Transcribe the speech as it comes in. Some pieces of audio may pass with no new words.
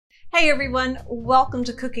Hey everyone, welcome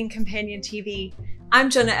to Cooking Companion TV. I'm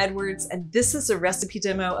Jenna Edwards and this is a recipe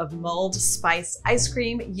demo of mulled spice ice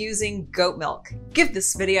cream using goat milk. Give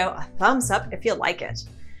this video a thumbs up if you like it.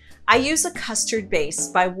 I use a custard base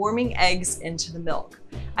by warming eggs into the milk.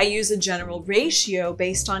 I use a general ratio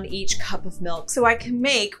based on each cup of milk so I can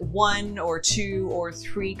make 1 or 2 or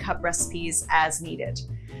 3 cup recipes as needed.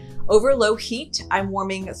 Over low heat, I'm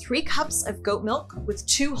warming 3 cups of goat milk with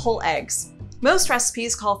 2 whole eggs. Most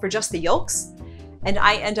recipes call for just the yolks, and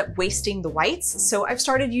I end up wasting the whites, so I've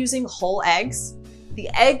started using whole eggs. The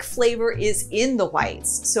egg flavor is in the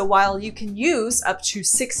whites, so while you can use up to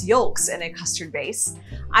 6 yolks in a custard base,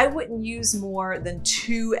 I wouldn't use more than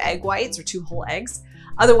 2 egg whites or 2 whole eggs.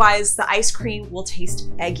 Otherwise, the ice cream will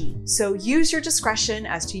taste eggy. So use your discretion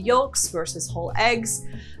as to yolks versus whole eggs,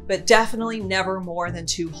 but definitely never more than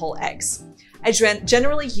 2 whole eggs. I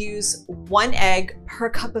generally use 1 egg per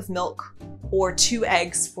cup of milk or 2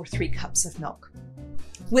 eggs for 3 cups of milk.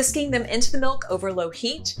 Whisking them into the milk over low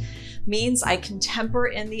heat means I can temper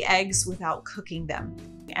in the eggs without cooking them.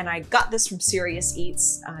 And I got this from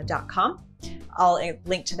SeriousEats.com. I'll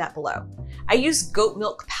link to that below. I use goat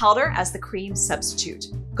milk powder as the cream substitute.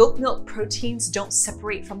 Goat milk proteins don't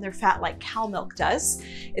separate from their fat like cow milk does.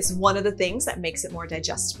 It's one of the things that makes it more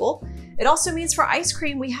digestible. It also means for ice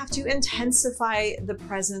cream, we have to intensify the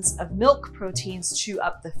presence of milk proteins to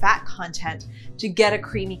up the fat content to get a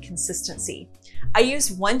creamy consistency. I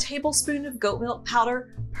use 1 tablespoon of goat milk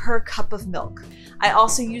powder per cup of milk. I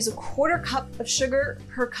also use a 1/4 cup of sugar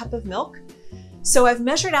per cup of milk. So I've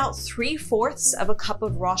measured out 3/4 of a cup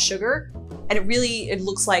of raw sugar, and it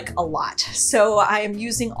looks like a lot. So I am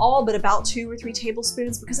using all but about 2 or 3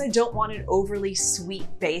 tablespoons because I don't want an overly sweet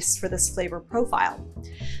base for this flavor profile.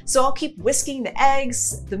 So I'll keep whisking the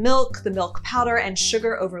eggs, the milk powder, and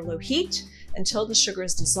sugar over low heat until the sugar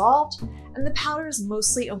is dissolved and the powder is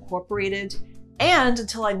mostly incorporated, and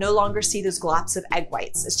until I no longer see those glops of egg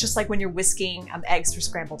whites. It's just like when you're whisking eggs for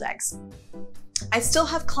scrambled eggs. I still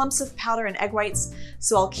have clumps of powder and egg whites,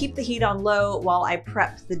 so I'll keep the heat on low while I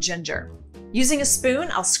prep the ginger. Using a spoon,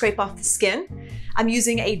 I'll scrape off the skin. I'm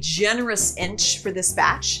using a generous inch for this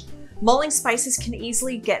batch. Mulling spices can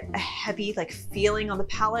easily get a heavy feeling on the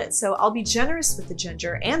palate, so I'll be generous with the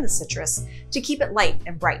ginger and the citrus to keep it light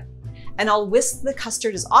and bright. And I'll whisk the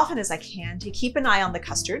custard as often as I can to keep an eye on the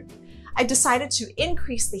custard. I decided to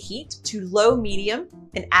increase the heat to low-medium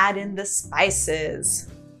and add in the spices.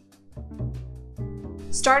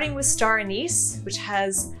 Starting with star anise, which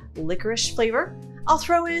has licorice flavor, I'll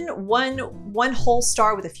throw in one whole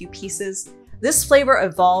star with a few pieces. This flavor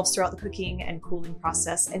evolves throughout the cooking and cooling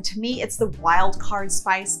process, and to me, it's the wild card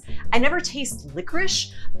spice. I never taste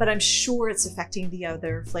licorice, but I'm sure it's affecting the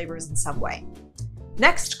other flavors in some way.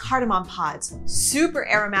 Next, cardamom pods. Super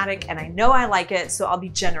aromatic, and I know I like it, so I'll be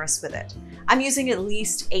generous with it. I'm using at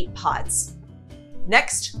least 8 pods.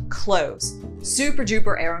 Next, cloves. Super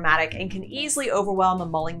duper aromatic and can easily overwhelm a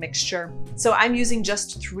mulling mixture, so I'm using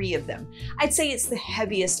just 3 of them. I'd say it's the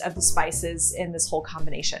heaviest of the spices in this whole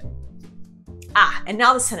combination. And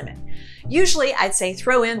now the cinnamon. Usually I'd say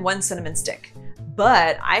throw in 1 cinnamon stick,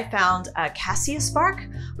 but I found a cassias bark,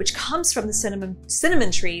 which comes from the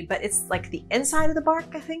cinnamon tree, but it's like the inside of the bark,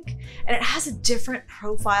 I think, and it has a different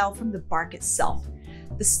profile from the bark itself.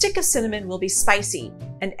 The stick of cinnamon will be spicy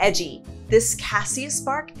and edgy. This cassias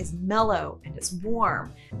bark is mellow and it's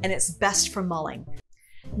warm and it's best for mulling.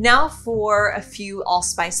 Now for a few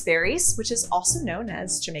allspice berries, which is also known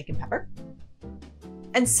as Jamaican pepper,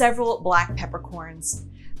 and several black peppercorns.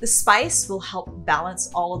 The spice will help balance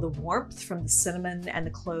all of the warmth from the cinnamon and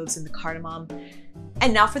the cloves and the cardamom.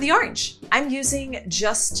 And now for the orange. I'm using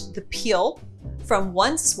just the peel from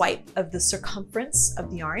 1 swipe of the circumference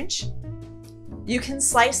of the orange. You can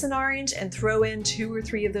slice an orange and throw in 2 or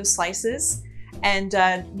 3 of those slices, and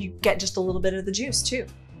you get just a little bit of the juice too.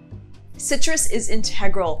 Citrus is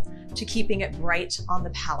integral to keeping it bright on the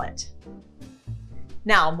palate.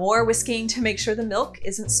 Now, more whisking to make sure the milk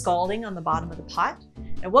isn't scalding on the bottom of the pot.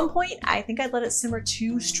 At one point, I think I'd let it simmer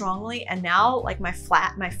too strongly, and now my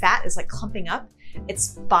fat is clumping up.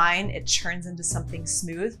 It's fine, it churns into something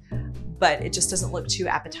smooth, but it just doesn't look too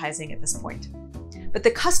appetizing at this point. But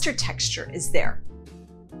the custard texture is there.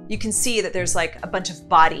 You can see that there's a bunch of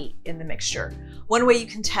body in the mixture. One way you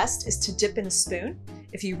can test is to dip in a spoon.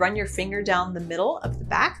 If you run your finger down the middle of the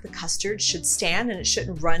back, the custard should stand and it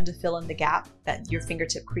shouldn't run to fill in the gap that your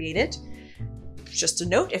fingertip created. Just a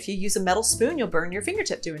note, if you use a metal spoon, you'll burn your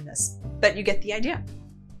fingertip doing this, but you get the idea.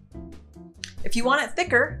 If you want it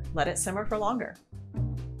thicker, let it simmer for longer.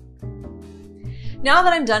 Now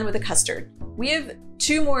that I'm done with the custard, we have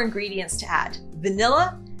 2 more ingredients to add: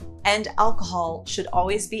 vanilla and alcohol should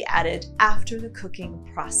always be added after the cooking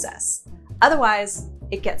process. Otherwise,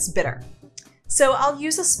 it gets bitter. So I'll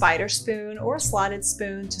use a spider spoon or a slotted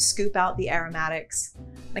spoon to scoop out the aromatics.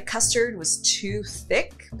 My custard was too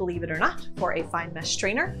thick, believe it or not, for a fine mesh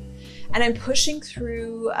strainer. And I'm pushing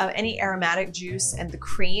through any aromatic juice and the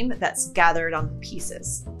cream that's gathered on the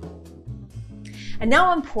pieces. And now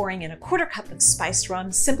I'm pouring in a 1/4 cup of spiced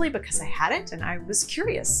rum simply because I had it and I was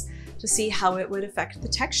curious to see how it would affect the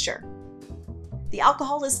texture. The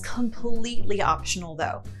alcohol is completely optional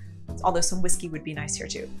though, although some whiskey would be nice here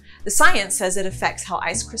too. The science says it affects how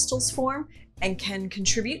ice crystals form and can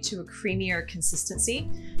contribute to a creamier consistency.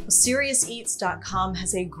 SeriousEats.com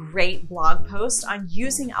has a great blog post on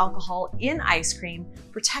using alcohol in ice cream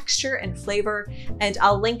for texture and flavor, and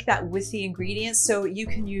I'll link that with the ingredients so you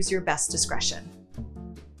can use your best discretion.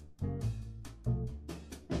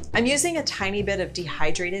 I'm using a tiny bit of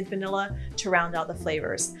dehydrated vanilla to round out the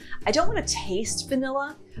flavors. I don't want to taste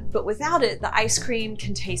vanilla, but without it, the ice cream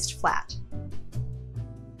can taste flat.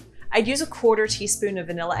 I'd use a 1/4 teaspoon of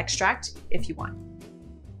vanilla extract if you want.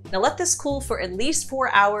 Now let this cool for at least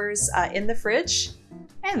 4 hours in the fridge,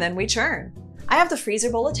 and then we churn. I have the freezer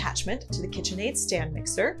bowl attachment to the KitchenAid stand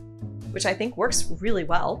mixer, which I think works really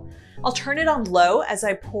well. I'll turn it on low as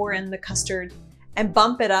I pour in the custard and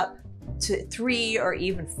bump it up to 3 or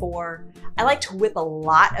even 4. I like to whip a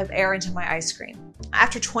lot of air into my ice cream.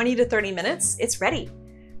 After 20 to 30 minutes, it's ready.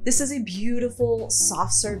 This is a beautiful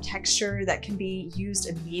soft serve texture that can be used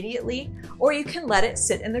immediately, or you can let it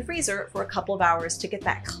sit in the freezer for a couple of hours to get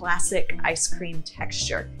that classic ice cream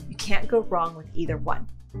texture. You can't go wrong with either one.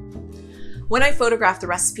 When I photographed the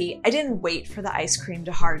recipe, I didn't wait for the ice cream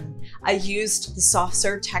to harden. I used the soft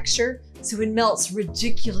serve texture so it melts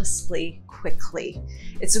ridiculously quickly.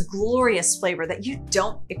 It's a glorious flavor that you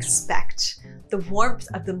don't expect. The warmth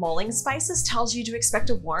of the mulling spices tells you to expect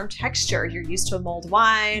a warm texture. You're used to a mulled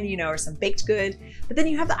wine, or some baked good, but then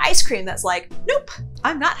you have the ice cream that's like, nope,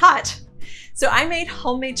 I'm not hot. So I made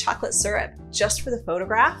homemade chocolate syrup just for the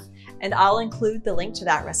photograph, and I'll include the link to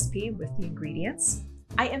that recipe with the ingredients.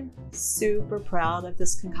 I am super proud of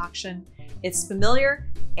this concoction. It's familiar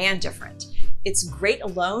and different. It's great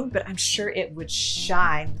alone, but I'm sure it would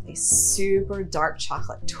shine with a super dark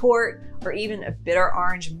chocolate tort or even a bitter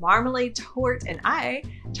orange marmalade tart. And I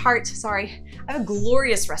have a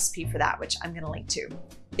glorious recipe for that, which I'm gonna link to.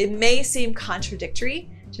 It may seem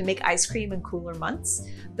contradictory to make ice cream in cooler months,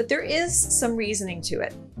 but there is some reasoning to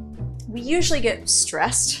it. We usually get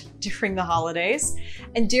stressed during the holidays,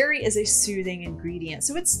 and dairy is a soothing ingredient,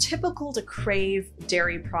 so it's typical to crave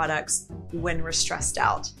dairy products when we're stressed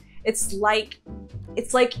out. It's like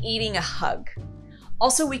eating a hug.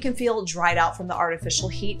 Also, we can feel dried out from the artificial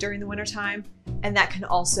heat during the wintertime, and that can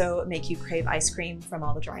also make you crave ice cream from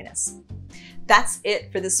all the dryness. That's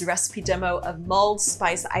it for this recipe demo of mulled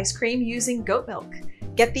spice ice cream using goat milk.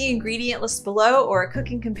 Get the ingredient list below or at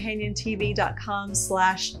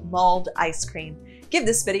cookingcompanion.tv.com/mulled ice cream. Give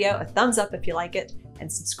this video a thumbs up if you like it,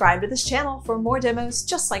 and subscribe to this channel for more demos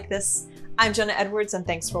just like this. I'm Jonah Edwards, and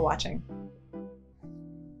thanks for watching.